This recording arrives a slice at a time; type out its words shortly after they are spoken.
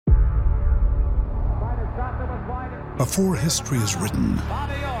Before history is written,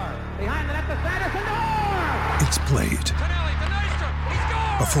 it's played.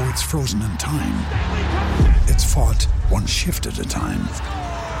 Before it's frozen in time, it's fought one shift at a time.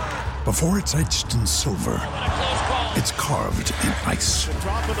 Before it's etched in silver, it's carved in ice.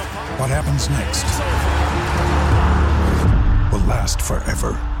 What happens next will last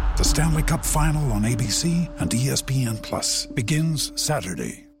forever. The Stanley Cup Final on ABC and ESPN Plus begins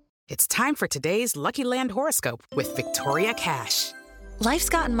Saturday. It's time for today's Lucky Land horoscope with Victoria Cash. Life's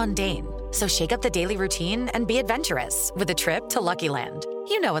gotten mundane, so shake up the daily routine and be adventurous with a trip to Lucky Land.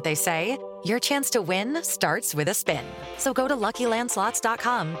 You know what they say, your chance to win starts with a spin. So go to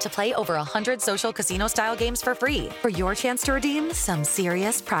LuckyLandSlots.com to play over 100 social casino-style games for free for your chance to redeem some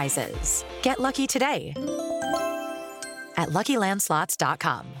serious prizes. Get lucky today at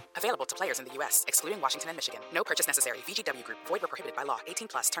LuckyLandSlots.com. Available to players in the U.S., excluding Washington and Michigan. No purchase necessary. VGW Group. Void where prohibited by law. 18+.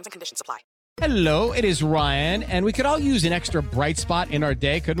 Terms and conditions apply. Hello, it is Ryan, and we could all use an extra bright spot in our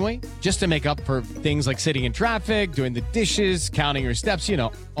day, couldn't we? Just to make up for things like sitting in traffic, doing the dishes, counting your steps, you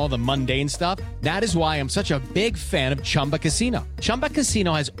know, all the mundane stuff. That is why I'm such a big fan of Chumba Casino. Chumba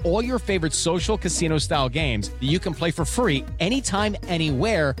Casino has all your favorite social casino-style games that you can play for free anytime,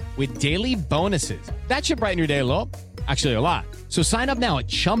 anywhere with daily bonuses. That should brighten your day a little. Actually, a lot. So sign up now at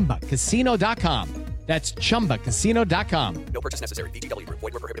ChumbaCasino.com. That's ChumbaCasino.com. No purchase necessary. VGW Group.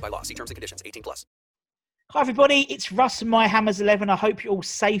 Void where prohibited by law. See terms and conditions. 18+. Hi everybody, it's Russ and my Hammers 11. I hope you're all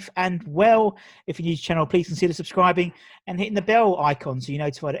safe and well. If you're new to the channel, please consider subscribing and hitting the bell icon so you're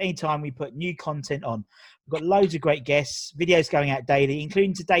notified at any time we put new content on. We've got loads of great guests, videos going out daily,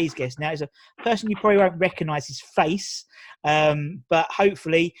 including today's guest. Now, it's a person you probably won't recognise his face, but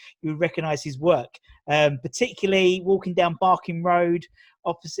hopefully you'll recognise his work, particularly walking down Barking Road,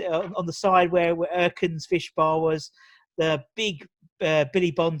 opposite on the side where Erkin's Fish Bar was. The big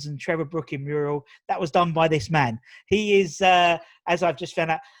Billy Bonds and Trevor Brooking mural that was done by this man. He is, as I've just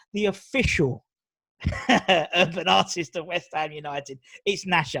found out, the official urban artist of West Ham United. It's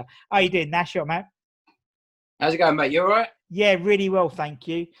Gnasher. How you doing, Gnasher, mate? How's it going, mate? You all right? Yeah, really well, thank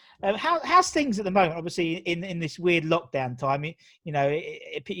you. How's things at the moment? Obviously, in this weird lockdown time,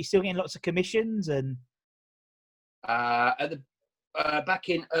 you're still getting lots of commissions and. Back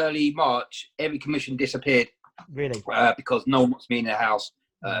in early March, every commission disappeared. Really? Because no one wants me in their house.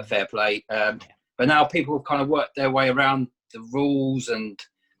 Fair play. But now people have kind of worked their way around the rules, and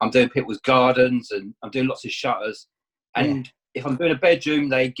I'm doing people's gardens, and I'm doing lots of shutters. And if I'm doing a bedroom,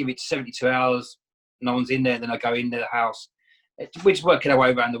 they give it 72 hours. No one's in there, then I go into the house. We're just working our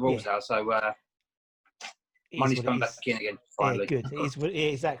way around the rules now. So money's coming back in again, finally. Yeah, good. It is what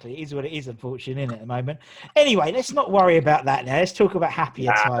it is, unfortunately, isn't it, at the moment? Anyway, let's not worry about that now. Let's talk about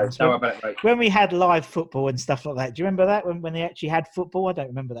happier times. Don't worry about it, mate. When we had live football and stuff like that. Do you remember that? When they actually had football? I don't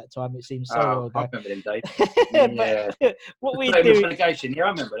remember that time. It seems so long ago. I remember them days. Yeah. What we do... do... relegation. Yeah, I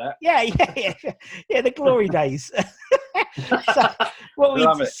remember that. Yeah, the glory days. What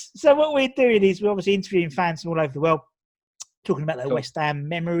we're doing is we're obviously interviewing fans from all over the world, talking about their West Ham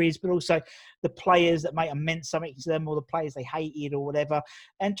memories, but also the players that might have meant something to them, or the players they hated, or whatever.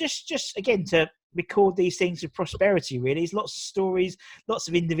 And just again to record these things with prosperity. Really, there's lots of stories, lots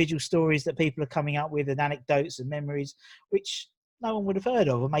of individual stories that people are coming up with, and anecdotes and memories which no one would have heard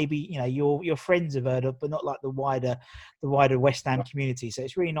of, or maybe your friends have heard of, but not like the wider West Ham community. So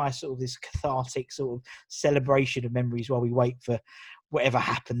it's really nice, sort of this cathartic sort of celebration of memories while we wait for whatever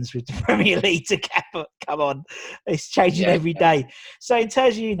happens with the Premier League to come on. It's changing every day. So in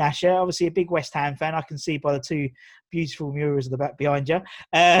terms of you, Gnasher, obviously a big West Ham fan. I can see by the two beautiful murals at the back behind you.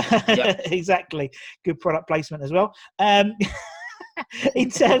 Exactly. Good product placement as well. In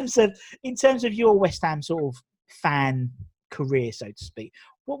terms of your West Ham sort of fan career, so to speak,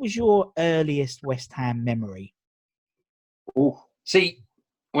 what was your earliest West Ham memory? Oh, see,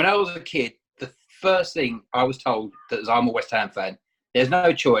 when I was a kid, the first thing I was told that I'm a West Ham fan. There's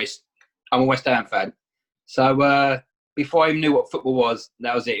no choice. I'm a West Ham fan. So before I even knew what football was,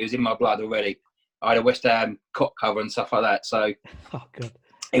 that was it. It was in my blood already. I had a West Ham cot cover and stuff like that. So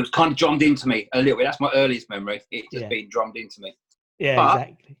it was kind of drummed into me a little bit. That's my earliest memory. It just being drummed into me. Yeah, but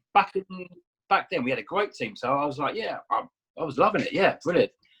exactly. Back then, we had a great team. So I was like, I was loving it. Yeah,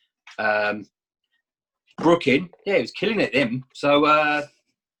 brilliant. Brooking, he was killing it, him. So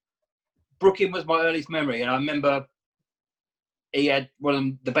Brooking was my earliest memory. And I remember he had one of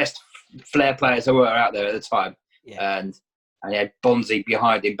the best flair players there were out there at the time. Yeah. And he had Bonzi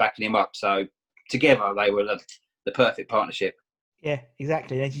behind him, backing him up. So together, they were the perfect partnership. Yeah,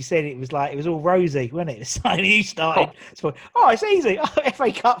 exactly. As you said, it was all rosy, wasn't it? The time you started. It's easy.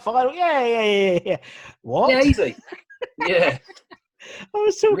 FA Cup final. Yeah. What? Yeah, easy. Yeah. I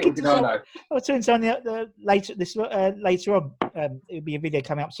was talking Little did I know. I was talking to someone later on. It'll be a video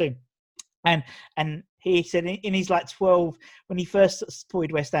coming up soon. And he said in his 12, when he first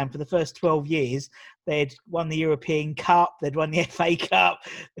supported West Ham for the first 12 years, they'd won the European Cup, they'd won the FA Cup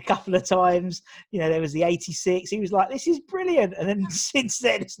a couple of times. There was the 86. He was like, this is brilliant. And then since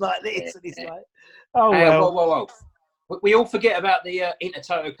then, it's like this. And it's like, oh, Hey, well. Whoa. We all forget about the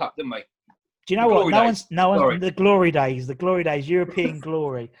Intertoto Cup, didn't we? Do you know what? No one's the glory days, European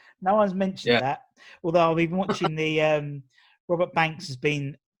glory. No one's mentioned that. Although I've been watching the Robert Banks has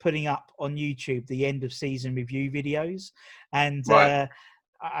been putting up on YouTube the end of season review videos, and I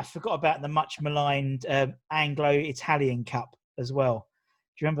forgot about the much maligned Anglo-Italian Cup as well.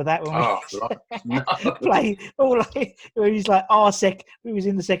 Do you remember that when we played where he's like we was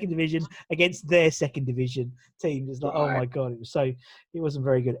in the second division against their second division teams? It's like, oh my god, it wasn't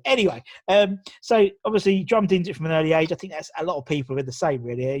very good. Anyway, so obviously you jumped into it from an early age. I think that's a lot of people are the same,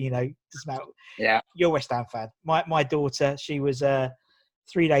 really. Just about you're a West Ham fan. My daughter, she was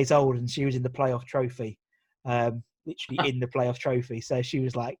 3 days old and she was in the playoff trophy. Literally in the playoff trophy. So she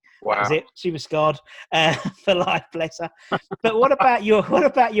was like, wow. That was it. She was scarred for life, bless her. But what about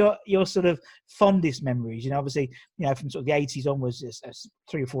your sort of fondest memories? Obviously, from sort of the 80s onwards, it's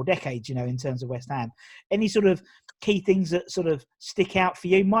 3 or 4 decades, in terms of West Ham. Any sort of key things that sort of stick out for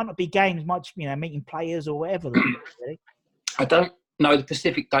you? Might not be games, might just, meeting players or whatever. Really. I don't know the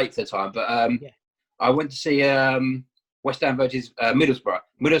specific dates at the time, but I went to see West Ham versus Middlesbrough.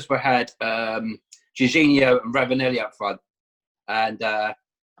 Middlesbrough had Jorginho and Ravanelli up front, and I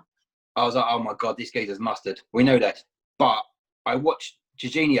was like, oh my god, this geezer's mustard. We know that. But I watched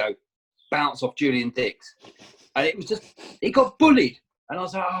Jorginho bounce off Julian Dix, and it was just, he got bullied, and I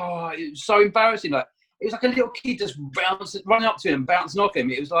was like, oh, it was so embarrassing. Like, it was like a little kid just running up to him, bouncing off him.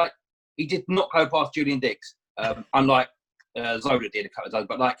 It was like, he did not go past Julian Dix, unlike Zola did a couple of times,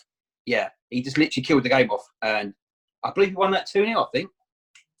 but he just literally killed the game off, and I believe he won that 2-0, I think.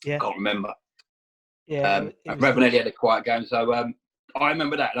 Yeah. Can't remember. Yeah. Ravanelli had a quiet game, so I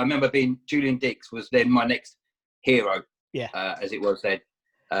remember that. And I remember Julian Dix was then my next hero, as it was then.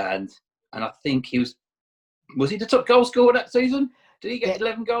 And I think he was he the top goal scorer that season? Did he get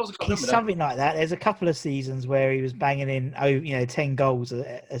 11 goals? He's something like that. There's a couple of seasons where he was banging in 10 goals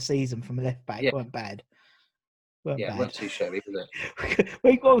a season from a left back. It weren't bad. Weren't too shabby, was it?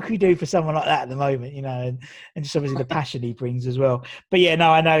 What can we do for someone like that at the moment, and just obviously the passion he brings as well. But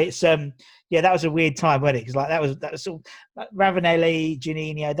I know it's that was a weird time, wasn't it? Because that was sort of like Ravanelli,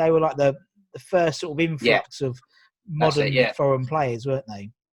 Juninho, they were like the first sort of influx of modern foreign players, weren't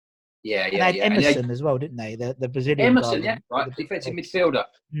they? Yeah. And they had Emerson as well, didn't they? The Brazilian Emerson, right, defensive midfielder.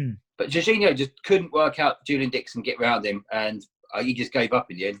 But Jorginho just couldn't work out Julian Dix and get around him, and he just gave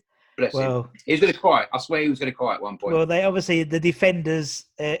up in the end. Bless him. He was going to cry. I swear he was going to cry at one point. Well, they obviously, the defenders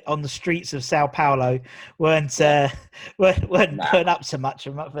on the streets of Sao Paulo weren't up so much.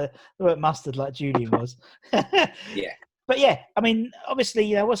 They weren't mustard like Julian was. Yeah. But I mean,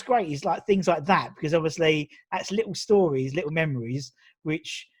 obviously, what's great is like things like that, because obviously that's little stories, little memories,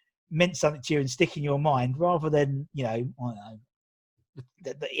 which meant something to you and stick in your mind, rather than, I don't know,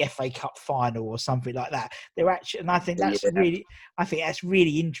 the FA Cup final or something like that. They're actually, and I think that's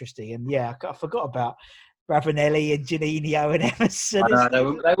really interesting. And I forgot about Ravanelli and Juninho and Emerson. I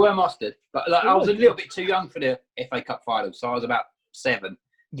know, they were mustard, but I was a little bit too young for the FA Cup final, so I was about 7.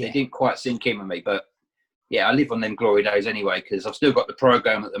 Yeah. It didn't quite sink in with me, but I live on them glory days anyway, because I've still got the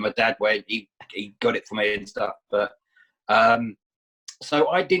program that my dad went. He got it for me and stuff, but so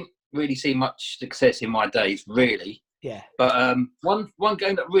I didn't really see much success in my days, really. Yeah. But one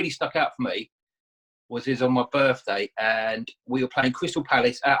game that really stuck out for me was on my birthday, and we were playing Crystal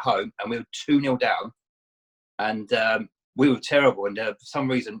Palace at home, and we were 2-0 down, and we were terrible. And for some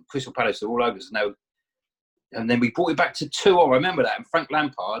reason, Crystal Palace were all over us. And then we brought it back to 2-0. I remember that. And Frank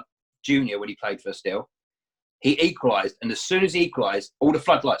Lampard Jr., when he played for us still, he equalised. And as soon as he equalised, all the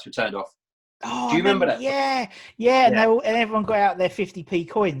floodlights were turned off. Oh, do you remember that? Yeah. And everyone got out their 50p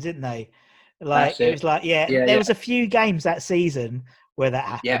coins, didn't they? Like, it was like, there was a few games that season where that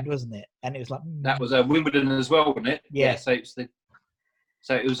happened, wasn't it? And it was like... That was Wimbledon as well, wasn't it? Yeah. So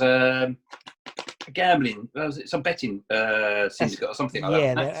it was gambling. Was it some betting syndicate or something like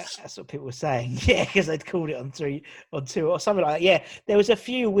that? Yeah, that's what people were saying. Yeah, because they'd called it on 2 or something like that. Yeah, there was a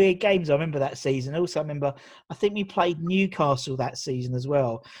few weird games I remember that season. Also, I remember, I think we played Newcastle that season as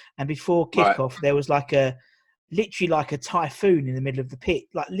well. And before kickoff, there was literally like a typhoon in the middle of the pit.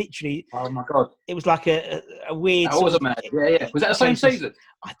 Like literally. Oh my God. It was like a weird. That was a mad. Yeah. Was that the same season?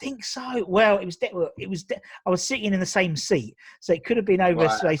 I think so. Well, it was. I was sitting in the same seat, so it could have been over a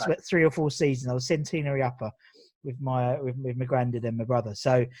space of 3 or 4 seasons. I was centenary upper, with my granddad and my brother.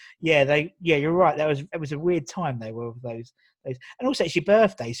 So you're right. It was a weird time they were with those, and also it's your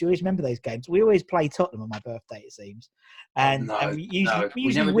birthday, so you always remember those games. We always play Tottenham on my birthday, it seems, and we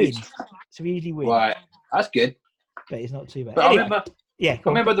usually win. So we usually win. Right, that's good. But it's not too bad. But anyway, I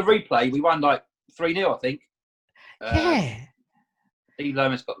remember the replay. We won like 3-0, I think. Steve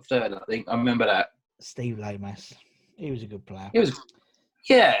Lomas got the third, I think. I remember that. Steve Lomas, he was a good player.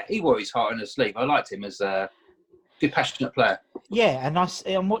 He wore his heart on his sleeve. I liked him as a good, passionate player. Yeah, and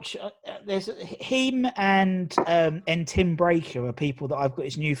I'm watching. There's him and Tim Breaker are people that I've got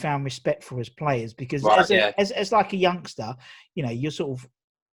this newfound respect for as players, because as like a youngster, you're sort of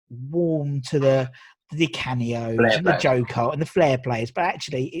warm to the Canios and the Joe Cole and the flair players, but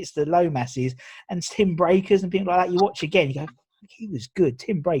actually it's the Lomases and Tim Breakers and people like that. You watch again, you go, he was good.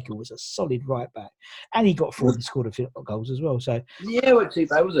 Tim Breaker was a solid right back, and he got forward and scored a few goals as well. So wasn't too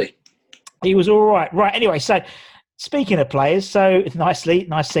bad, was he? He was all right. Right. Anyway, so speaking of players, so nice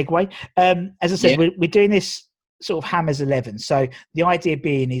segue. As I said, we're doing this sort of Hammers 11. So the idea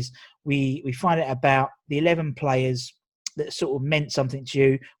being is we find out about the 11 players that sort of meant something to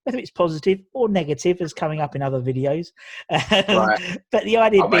you, whether it's positive or negative, as coming up in other videos. Right. But the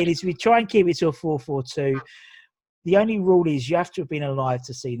idea being is we try and keep it to a 4-4-2. The only rule is you have to have been alive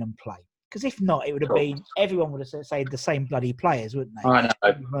to see them play. Because if not, it would have been, everyone would have said the same bloody players, wouldn't they? I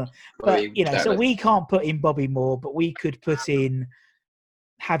know. But, so we can't put in Bobby Moore, but we could put in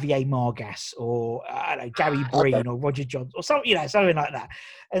Javier Margas or Gary Breen or Roger Johnson or something like that.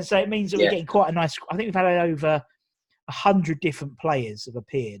 And so it means that we're getting quite a nice. I think we've had over 100 different players have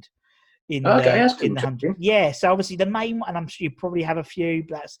appeared in the 100. Yeah, so obviously the main one, and I'm sure you probably have a few,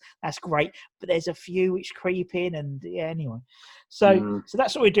 but that's great. But there's a few which creep in, and anyway. So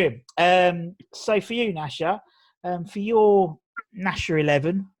that's what we're doing. So for you, Gnasher, for your Gnasher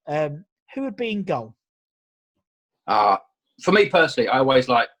 11, who would be in goal? For me personally, I always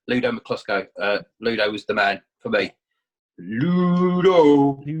like Ludo McCluskey. Ludo was the man for me.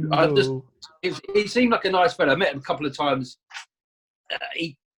 Ludo. He seemed like a nice fella. I met him a couple of times.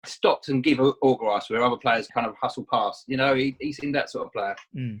 He stopped and gave autographs where other players kind of hustle past. He seemed that sort of player.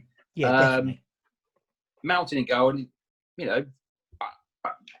 Definitely. Mountain in goal, and I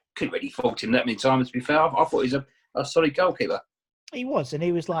couldn't really fault him that many times. To be fair, I thought he was a solid goalkeeper. He was, and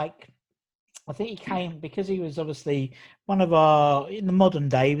he was like, I think he came because he was obviously one of our, in the modern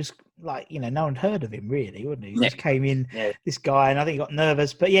day, he was like, no one heard of him really, wouldn't he? He just came in, this guy, and I think he got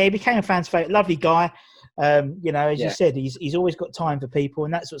nervous. But he became a fan's favourite, lovely guy. As you said, he's always got time for people,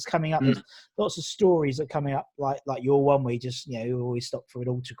 and that's what's coming up. There's lots of stories that are coming up, like your one where you just, you always stop for an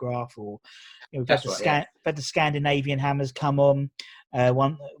autograph, or we've had the Scandinavian Hammers come on.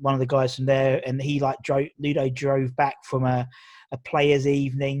 One of the guys from there, and he Ludo drove back from a players'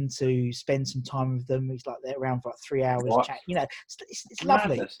 evening to spend some time with them. He's there around for 3 hours. Chat. It's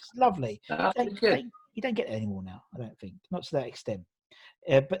lovely. It's lovely. You don't get it anymore now, I don't think. Not to that extent.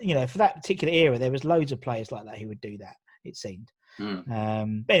 But for that particular era, there was loads of players like that who would do that, it seemed. But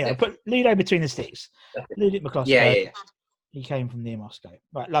anyway, put Ludo between the sticks. Ludo McCluskey. Yeah. He came from near Moscow.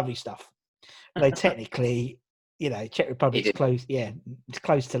 Right, lovely stuff. Although technically, Czech Republic's close. Yeah, it's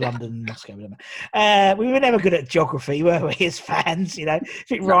close to London and Moscow. We were never good at geography, were we, as fans?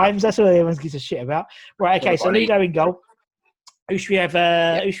 If it rhymes, that's all everyone gives a shit about. Right, okay. So Ludo in goal. Who should we have?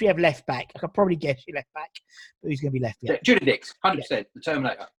 Who should we have left back? I could probably guess you left back, but who's going to be left back? Julian Dix, 100%. The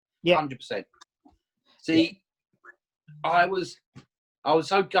Terminator. Yeah, 100%. See, I was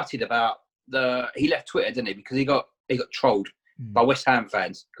so gutted about he left Twitter, didn't he? Because he got trolled by West Ham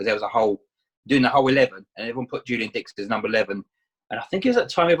fans because there was doing the whole 11, and everyone put Julian Dix as number 11. And I think it was at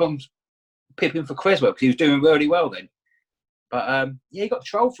the time everyone was pipping for Creswell because he was doing really well then. But he got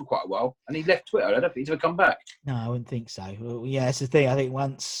trolled for quite a while, and he left Twitter. I don't think he's ever come back. No, I wouldn't think so. Well, that's the thing. I think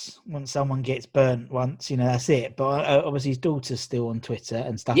once someone gets burnt once, that's it. But obviously his daughter's still on Twitter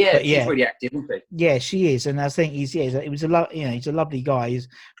and stuff. Yeah, but she's really active, isn't she? Yeah, she is, and I think he's a lovely guy. He's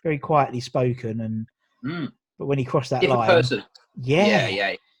very quietly spoken, but when he crossed that line, person.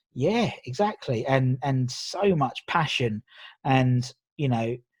 Yeah, exactly, and so much passion, and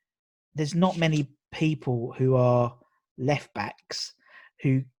there's not many people who are left backs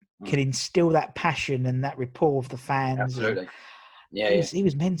who can instill that passion and that rapport of the fans. Absolutely. He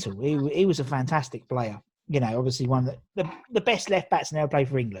was mental. He was a fantastic player. Obviously one of the best left backs never played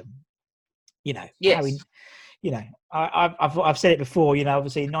for England. Yes. I've said it before.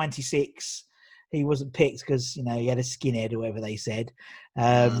 Obviously in '96 he wasn't picked because he had a skinhead or whatever they said.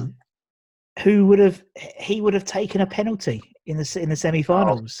 He would have taken a penalty in the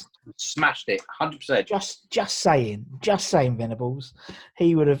semi-finals. Smashed it, 100%. Just saying, Venables.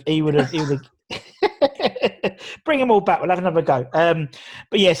 He would have. Bring them all back. We'll have another go.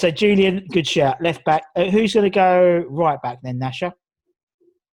 But yeah, so Julian, good shout. Left back. Who's going to go right back then, Gnasher?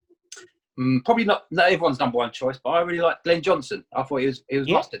 Probably not everyone's number one choice, but I really like Glenn Johnson. I thought he was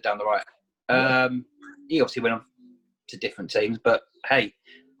mustard down the right. He obviously went on to different teams, but hey,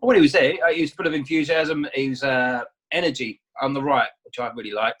 when he was there, he was full of enthusiasm. He was energy on the right, which I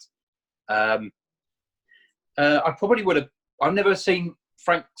really liked. I probably would have. I've never seen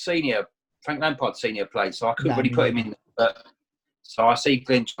Frank Lampard Senior play, so I couldn't really put him in. But so I see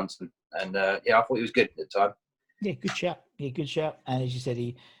Glenn Johnson, and I thought he was good at the time. Yeah, good shout. And as you said,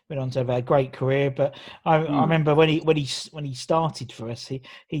 he went on to have a great career. But I remember when he started for us,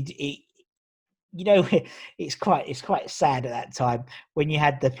 he you know, it's quite sad at that time when you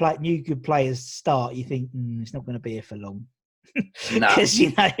had the new good players start. You think it's not going to be here for long, because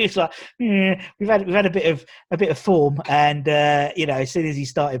it's like we've had a bit of form, and as soon as he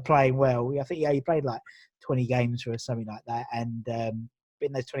started playing well, I think he played like 20 games for us, something like that, and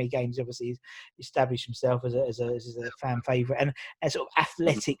in those 20 games, obviously, he's established himself as a fan favourite and a sort of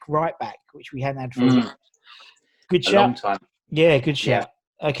athletic right back, which we hadn't had for a while. Good shout. A long time. Yeah, good shout. Yeah.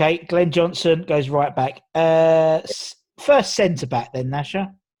 Okay, Glenn Johnson goes right back. First centre back then,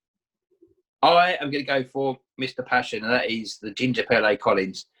 Gnasher. I am going to go for Mr. Passion, and that is the Ginger Pele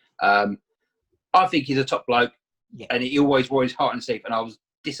Collins. I think he's a top bloke, and he always wore his heart on his sleeve. And I was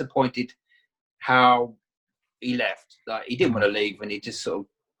disappointed how he left. Like, he didn't want to leave, and he just sort of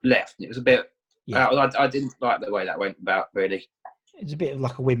left. And it was a bit. I didn't like the way that went about. Really, it was a bit of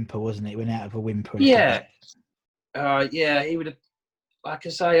like a whimper, wasn't it? It went out of a whimper. Yeah, he would have. Like I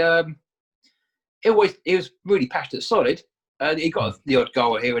say, he was really passionate, solid, and he got the odd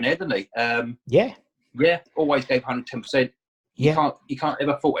goal here and there, didn't he? Always gave 110%. You can't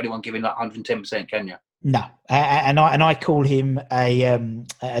ever fault anyone giving like 110%, can you? No, and I call him a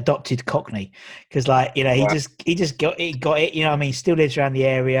adopted Cockney, because he just got it. You know what I mean? Still lives around the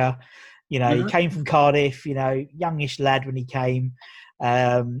area. He came from Cardiff. Youngish lad when he came,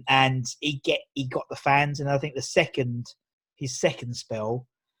 and he got the fans. And I think his second spell,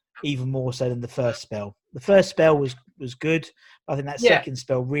 even more so than the first spell. The first spell was good. I think that second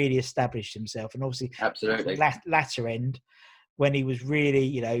spell really established himself, and obviously, absolutely, latter end when he was really,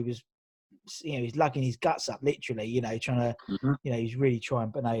 he's lugging his guts up, literally, trying to, he's really trying.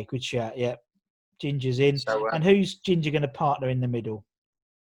 But no, good shout. Yeah, Ginger's in. So, and who's Ginger going to partner in the middle?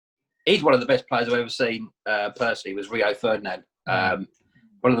 He's one of the best players I've ever seen. Personally, was Rio Ferdinand. One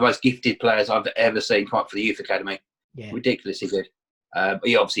of the most gifted players I've ever seen come up for the youth academy. Yeah. Ridiculously good.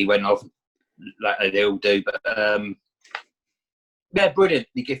 He obviously went off like they all do, but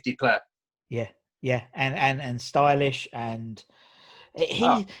brilliantly gifted player. Yeah, and stylish, and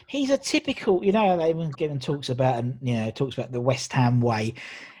he's a typical. Everyone talks about the West Ham way.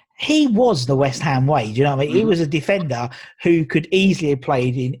 He was the West Ham way. Do you know what I mean? He was a defender who could easily have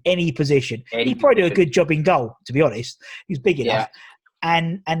played in any position. He'd probably do a good job in goal, to be honest. He's big enough,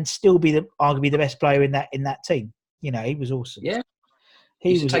 and still be arguably the best player in that team. He was awesome. Yeah.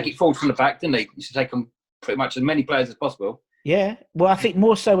 He used to take it forward from the back, didn't he? He used to take on pretty much as many players as possible. Yeah. Well, I think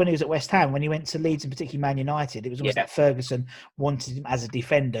more so when he was at West Ham. When he went to Leeds, and particularly Man United, it was almost like Ferguson wanted him as a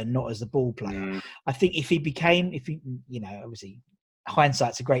defender, not as a ball player. I think if he obviously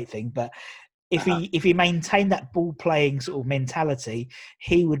hindsight's a great thing, but if he maintained that ball playing sort of mentality,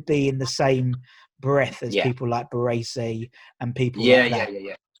 he would be in the same breath as people like Baresi and people like that.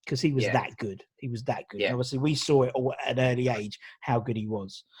 Yeah. Because he was that good. He was that good. And obviously, we saw it all at an early age, how good he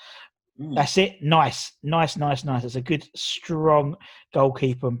was. That's it. Nice. It's a good, strong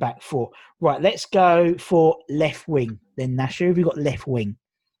goalkeeper and back four. Right, let's go for left wing. Then, Gnasher, have you got left wing?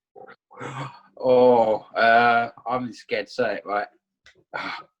 I'm scared to say it, right?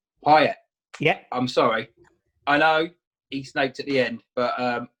 Hyatt. Yeah. I'm sorry. I know he snaked at the end,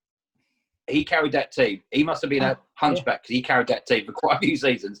 but he carried that team. He must have been a hunchback, because he carried that team for quite a few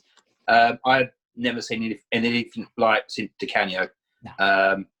seasons. I've never seen anything like since Di Canio.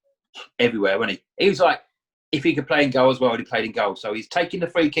 No. Everywhere, wasn't he? He was like, if he could play in goal as well, he played in goal. So he's taking the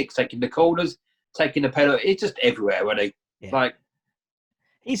free kicks, taking the corners, taking the penalty. It's just everywhere, wasn't he? Yeah.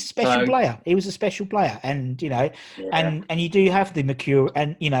 He's a special player. He was a special player, and and you do have the mercurial,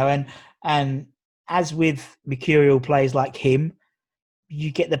 and as with mercurial players like him, you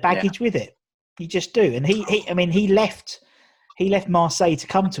get the baggage with it. You just do. And he left Marseille to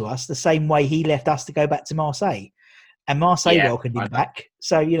come to us the same way he left us to go back to Marseille. And Marseille welcomed him back.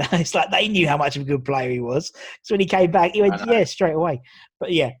 So, it's like they knew how much of a good player he was. So when he came back, he went, straight away.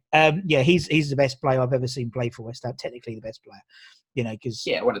 But he's the best player I've ever seen play for West Ham. Technically the best player, because...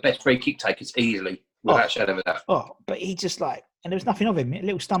 Yeah, one of the best free kick takers, easily. without a shadow of a doubt. Oh, but he just like, and there was nothing of him. A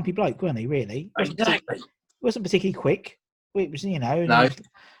little stumpy bloke, wasn't he? Really, Exactly. Wasn't particularly quick. It was, No.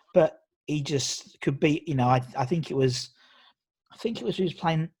 but he just could be. I think it was he was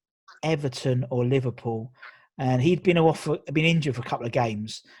playing Everton or Liverpool, and he'd been injured for a couple of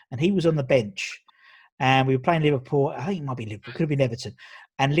games, and he was on the bench, and we were playing Liverpool. I think it might be Liverpool, could have been Everton,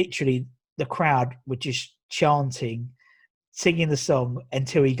 and literally the crowd were just chanting, singing the song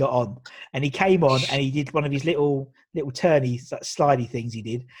until he got on, and he came on and he did one of his little turnies, like slidey things he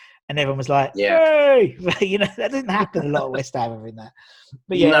did, and everyone was like, "Hey!" That didn't happen a lot at West Ham in that.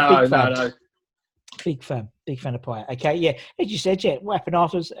 But yeah, big fan. No. Big fan of Pyatt. Okay, yeah, as you said, what happened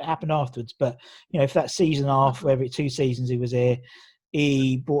afterwards happened afterwards. But for that season half, whether it's 2 seasons he was here,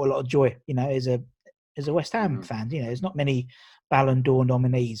 he brought a lot of joy. As a West Ham fan, there's not many Ballon d'Or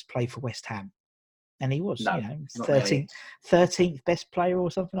nominees play for West Ham, and he was, 13th best player or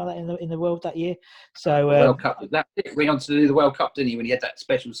something like that in the world that year. So World Cup, that went on to do the World Cup, didn't he? When he had that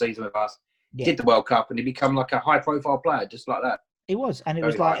special season with us, he did the World Cup, and he become like a high-profile player, just like that. It was, and it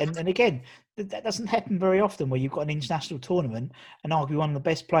was like, and again, that doesn't happen very often where you've got an international tournament and arguably one of the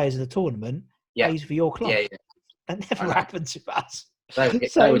best players of the tournament plays for your club. Yeah. That never happens with us. They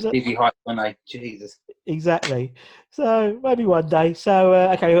was Stevie hype, weren't they? Jesus. Exactly. So maybe one day. So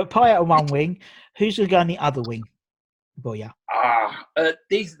okay, but Pyatt on one wing. Who's going to go on the other wing? Boya.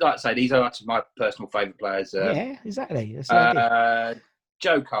 These, like I say, these are actually my personal favourite players. Yeah, exactly.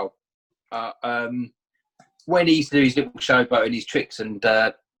 Joe Cole. When he used to do his little showboat and his tricks, and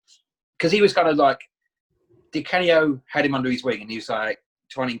because he was kind of like, Di Canio had him under his wing, and he was like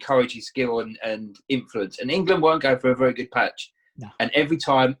trying to encourage his skill and influence. And England weren't going for a very good patch. No. And every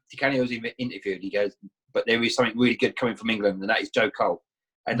time Di Canio was interviewed, he goes, "But there is something really good coming from England, and that is Joe Cole."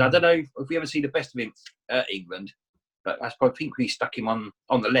 And I don't know if we ever see the best of him at England, but I think we stuck him on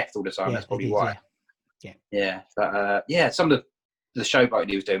the left all the time. That's probably why. Yeah. But some of the showboating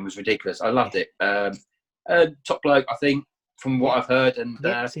he was doing was ridiculous. I loved it. Top bloke, I think, from what I've heard, and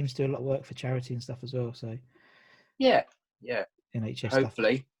seems to do a lot of work for charity and stuff as well. So yeah, NHS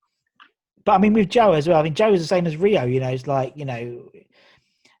hopefully. Stuff. But I mean, with Joe as well. I mean, Joe is the same as Rio. It's like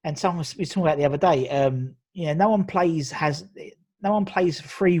and someone was talking about the other day. No one plays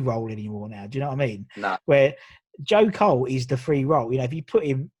free role anymore now. Do you know what I mean? No. Where Joe Cole is the free role. If you put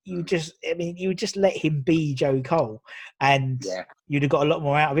him, you would just let him be Joe Cole, and you'd have got a lot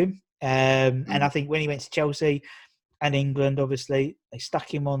more out of him. And I think when he went to Chelsea and England, obviously they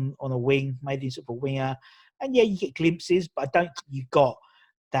stuck him on a wing, made him sort of a winger. And you get glimpses, but I don't think you've got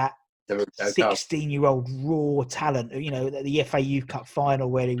that 16-year-old raw talent. The FA Youth Cup final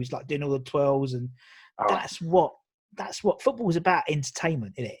where he was like doing all the 12s, and that's what football is about.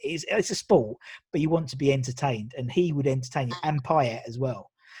 Entertainment, isn't it? It's a sport, but you want to be entertained, and he would entertain you, and Pyatt as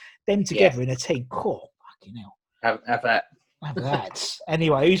well. Them together in a team, fucking hell. Have that. Have that.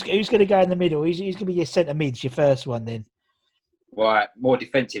 Anyway, who's going to go in the middle? Who's going to be your centre mid? Your first one, then. Right, more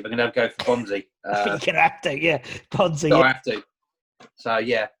defensive. I'm going to go for Bonzi. You're going to have to, yeah. Bonzi. I have to. So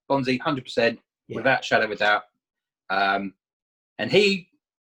yeah, Bonzi, 100%, without shadow of a doubt. And he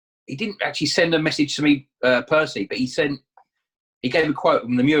didn't actually send a message to me personally, but he gave a quote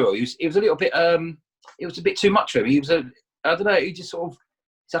from the mural. It was a little bit it was a bit too much for him. I don't know. He just sort of.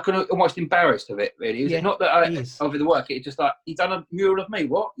 So I could almost embarrassed of it, really. It was not that over the work. It's just like, he's done a mural of me.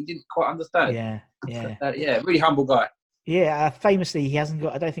 What? He didn't quite understand. Yeah. Really humble guy. Yeah, famously, he hasn't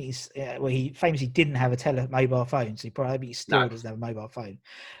got, I don't think he's, he famously didn't have a mobile phone, so he probably still doesn't have a mobile phone.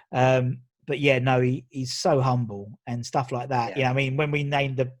 But yeah, no, he's so humble and stuff like that. I mean, when we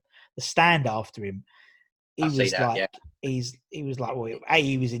named the stand after him, he was like, well,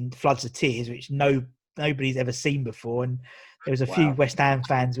 he was in floods of tears, which nobody's ever seen before. And there was a few West Ham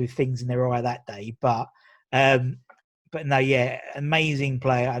fans with things in their eye that day, but no, amazing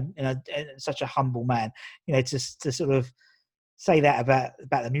player and such a humble man. To sort of say that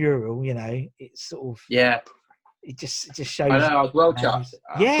about the mural, it's sort of it just shows. I know, I was well chuffed.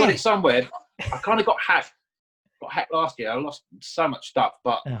 I got it somewhere. I kind of got hacked. Got hacked last year. I lost so much stuff,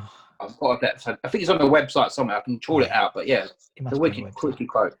 but I've got that. So I think it's on the website somewhere. I can trawl it out, but the wicked quickie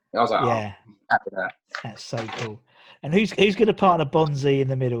quote. I was like, happy with that. That's so cool. And who's going to partner Bonzi in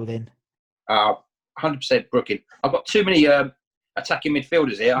the middle then? 100% Brooking. I've got too many attacking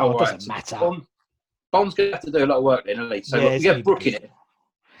midfielders here. It doesn't matter. Bond's going to have to do a lot of work then, isn't he? So we get Brooking in.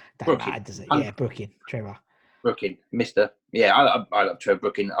 Don't matter, does it? Yeah, Brooking. Trevor. Brooking, Mister. Yeah, I love Trevor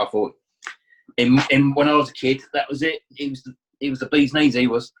Brooking. I thought in when I was a kid, that was it. He was the bee's knees. He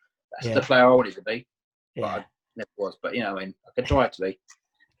was. That's the player I wanted to be. Yeah. But I never was. But I could try to be.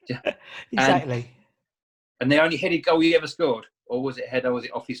 Exactly. And the only headed goal he ever scored or was it header? Or was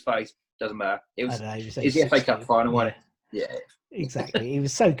it off his face? Doesn't matter. It was. I don't know, he was It's the FA Cup final, wasn't it? Yeah. Exactly. He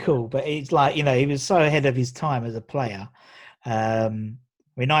was so cool, but it's like, he was so ahead of his time as a player. I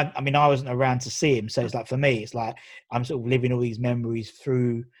mean, I wasn't around to see him, so it's like, for me, it's like I'm sort of living all these memories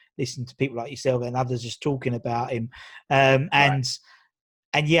through listening to people like yourself and others just talking about him. And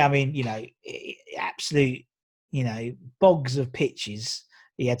yeah, I mean, absolute, bogs of pitches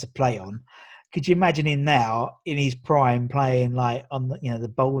he had to play on. Could you imagine him now in his prime playing like on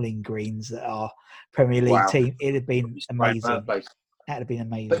the bowling greens that are Premier League team? It'd have been amazing. That'd have been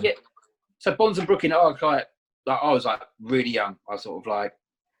amazing. But yeah, so Bonds and Brooking, I was like really young. I was sort of like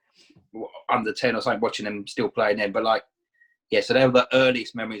under 10 or something, watching them still playing then. But like, yeah, so they were the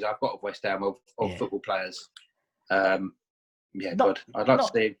earliest memories I've got of West Ham of football players. Good. I'd like to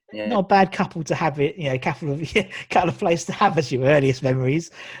see. Yeah. Not a bad couple to have it. Couple of players to have as your earliest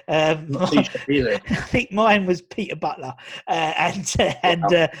memories. Really. I think mine was Peter Butler and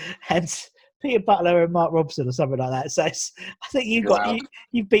Peter Butler and Mark Robson or something like that. So I think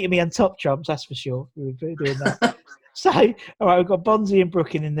you've beaten me on top trumps, that's for sure. We were doing that. So all right, we've got Bonzi and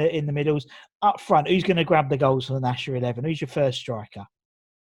Brooking in the middles. Up front, who's going to grab the goals for the Gnasher 11? Who's your first striker?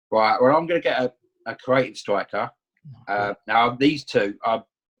 Right. Well, I'm going to get a creative striker. Now these two are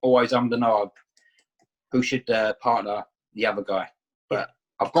always under know who should partner the other guy, but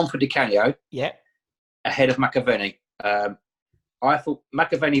I've gone for Di Canio ahead of McAvenny. I thought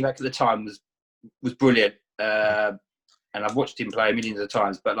McAvenny back at the time was brilliant, and I've watched him play millions of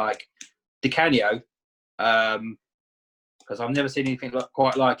times, but like Di Canio, because I've never seen anything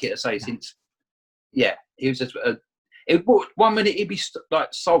quite like it, since he was just 1 minute he'd be like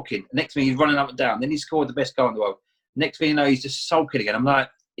sulking, next minute he's running up and down, then he scored the best goal in the world. Next thing you know, he's just sulking again. I'm like,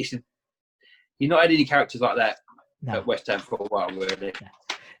 you've not had any characters like that at West Ham for a while, really. No.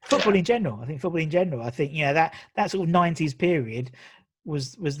 Football in general, I think that sort of 90s period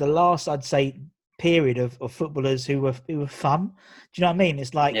was the last, I'd say, period of footballers who were fun. Do you know what I mean?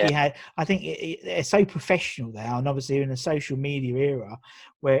 It's like I think they're so professional now, and obviously in a social media era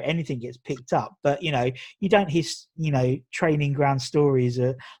where anything gets picked up. But you don't hear training ground stories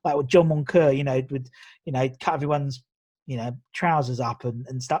like what John Moncur, would cut everyone's trousers up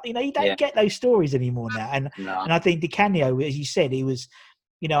and stuff. You don't get those stories anymore now. And I think Di Canio, as you said, he was.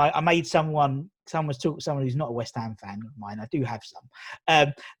 I made someone was talking to someone who's not a West Ham fan of mine. I do have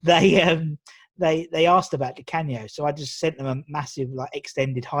some. They asked about Di Canio, so I just sent them a massive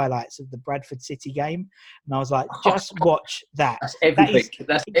extended highlights of the Bradford City game, and I was like, just watch that. That's everything.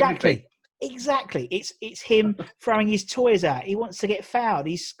 That's everything. Exactly. It's him throwing his toys out. He wants to get fouled.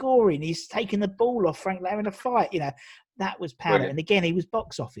 He's scoring. He's taking the ball off Frank Lampard in a fight. That was power. Brilliant. And again, he was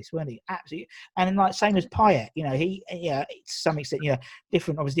box office, weren't he? Absolutely. And same as Payet. He to some extent,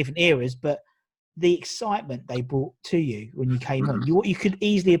 different, obviously different eras, but the excitement they brought to you when you came on, you could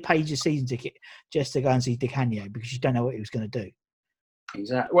easily have paid your season ticket just to go and see Di Canio because you don't know what he was going to do.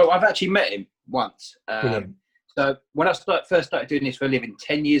 Exactly. Well, I've actually met him once. So when I first started doing this for a living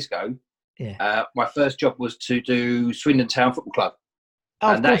 10 years ago, my first job was to do Swindon Town Football Club.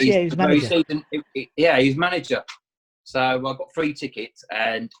 Oh, and of course, he was manager. He was manager. So I got free tickets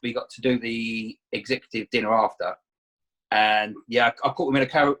and we got to do the executive dinner after. And I caught him in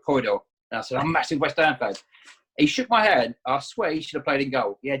a corridor. And I said, I'm a massive West Ham fan. He shook my hand. I swear he should have played in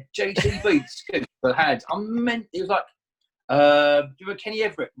goal. He had JCB scoop for hands. He was like, do you remember Kenny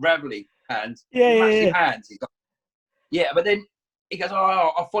Everett, Ravelly hands? Massive hands. He's like, but then he goes,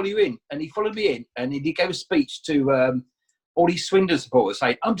 I'll follow you in. And he followed me in. And he gave a speech to all these Swindon supporters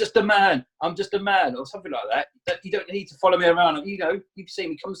saying, I'm just a man, or something like that. You don't need to follow me around. You've seen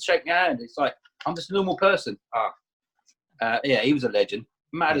me, come shake my hand. It's like, I'm just a normal person. He was a legend.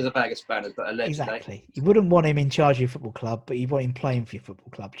 Mad as a bag of spanners, but a legend. Exactly. You wouldn't want him in charge of your football club, but you want him playing for your football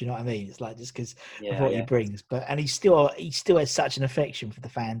club. Do you know what I mean? It's like just because of what he brings. And he still has such an affection for the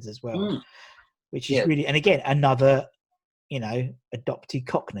fans as well, which is really. And again, another, adopted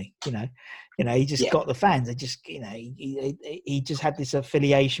Cockney. He just got the fans. They just, he just had this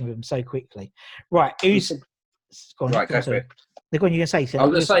affiliation with them so quickly. Right. Who's? Go on. Right. Go for it. Go on. You gonna say something? I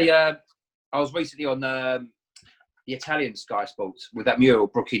was going to say. I was recently on the Italian Sky Sports with that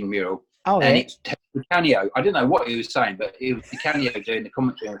Brooking mural. Oh, and it's Di Canio. I didn't know what he was saying, but it was Di Canio doing the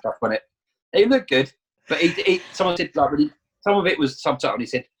commentary and stuff on it. It looked good, but someone said some of it was subtitled. He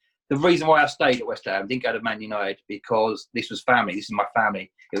said the reason why I stayed at West Ham, didn't go to Man United, because this was family. This is my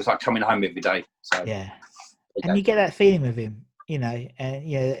family. It was like coming home every day. So and you get that feeling with him, and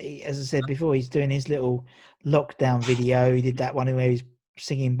as I said before, he's doing his little lockdown video. He did that one where he's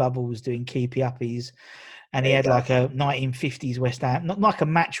singing Bubbles, doing Keepy Uppies. And he had like a 1950s West Ham, not like a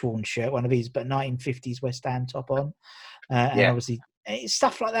match-worn shirt, one of his, but 1950s West Ham top on. And obviously,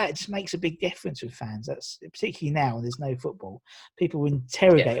 stuff like that just makes a big difference with fans. That's particularly now when there's no football. People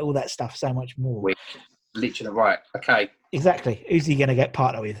interrogate all that stuff so much more. We're literally right. Okay. Exactly. Who's he going to get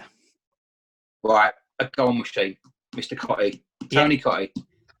partner with? Right, a goal machine, Mr. Cotty, Tony Cotty.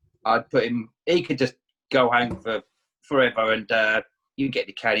 I'd put him. He could just go home for forever, and you get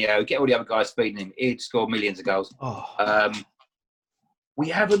Di Canio, get all the other guys feeding him. He'd score millions of goals. We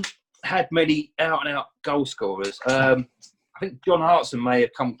haven't had many out-and-out goal scorers. I think John Hartson may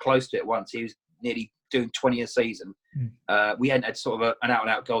have come close to it once. He was nearly doing 20 a season. We hadn't had sort of an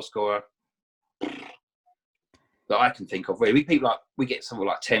out-and-out goal scorer that I can think of. Really, we get something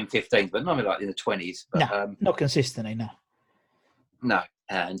like 10, 15, but not like in the 20s. But, no, not consistently. No,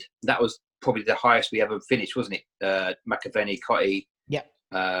 and that was probably the highest we ever finished, wasn't it? McAvenny, Cotty,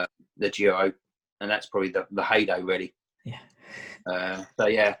 the duo, and that's probably the heyday, really. Yeah. So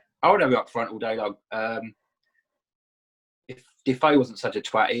yeah, I would have him up front all day long. If Defoe wasn't such a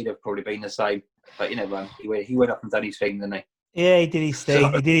twat, he'd have probably been the same. But you know, he went up and done his thing, didn't he? Yeah, he did his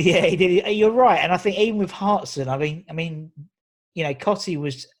thing. He did. You're right, and I think even with Hartson, I mean, you know, Cotty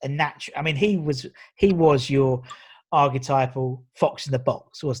was a natural. I mean, he was your archetypal fox in the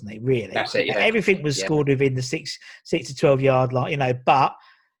box, wasn't he? Really, that's it. Yeah. Everything was scored within the 6 to 12 yard line, you know. But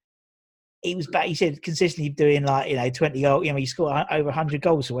he was back. He said consistently doing 20 goals. You know, he scored over 100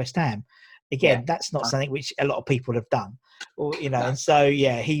 goals for West Ham. Again, that's not something which a lot of people have done, or you know. And so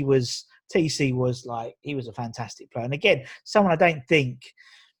TC was he was a fantastic player. And again, someone I don't think,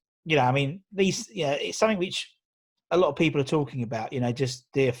 you know, I mean, it's something which a lot of people are talking about, you know, just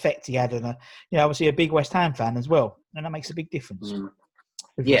the effect he had on obviously a big West Ham fan as well. And that makes a big difference.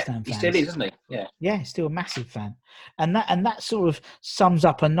 Yeah, he still is, isn't he? Yeah. Yeah, he's still a massive fan. And that sort of sums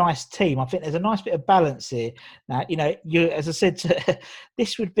up a nice team. I think there's a nice bit of balance here. Now, you know, as I said,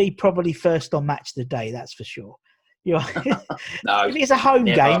 this would be probably first on Match of the Day, that's for sure. No, if it's a home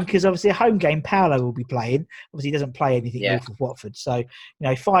game, because obviously a home game, Paolo will be playing. Obviously, he doesn't play anything with Watford. So, you know,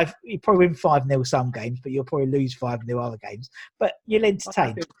 you probably win 5-0 some games, but you'll probably lose 5-0 other games. But you'll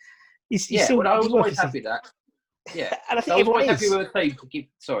entertain. I was always happy with that. Yeah. And I think I was everyone always happy with a team.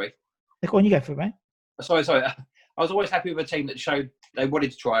 Sorry. Go on, you go for it, mate. Sorry. I was always happy with a team that showed they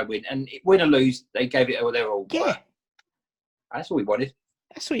wanted to try and win. And win or lose, they gave it their all. Yeah. That's all we wanted.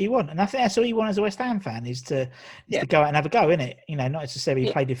 That's what you want, and I think that's all you want as a West Ham fan is to go out and have a go, innit? You know, not necessarily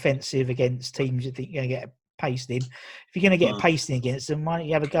play defensive against teams you think you're going to get pasted. If you're going to get pasting against them, why don't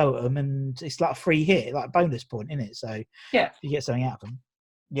you have a go at them? And it's like a free hit, like a bonus point, innit? So you get something out of them.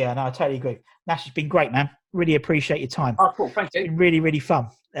 Yeah, no, I totally agree. Nash, it's been great, man. Really appreciate your time. Oh, cool. Thank you. It's been really, really fun.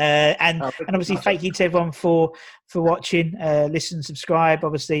 And obviously, thank you to everyone for watching, listen, subscribe.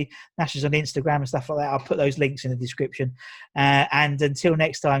 Obviously, Nash is on Instagram and stuff like that. I'll put those links in the description. And until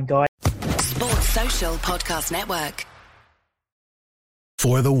next time, guys. Sports Social Podcast Network.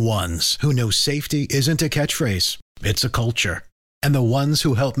 For the ones who know safety isn't a catchphrase, it's a culture. And the ones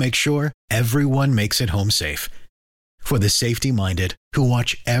who help make sure everyone makes it home safe. For the safety-minded who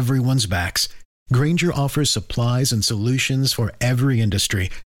watch everyone's backs, Grainger offers supplies and solutions for every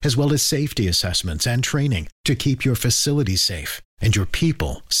industry, as well as safety assessments and training to keep your facilities safe and your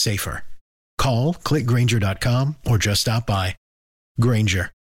people safer. Call, click Grainger.com, or just stop by.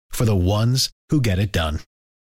 Grainger, for the ones who get it done.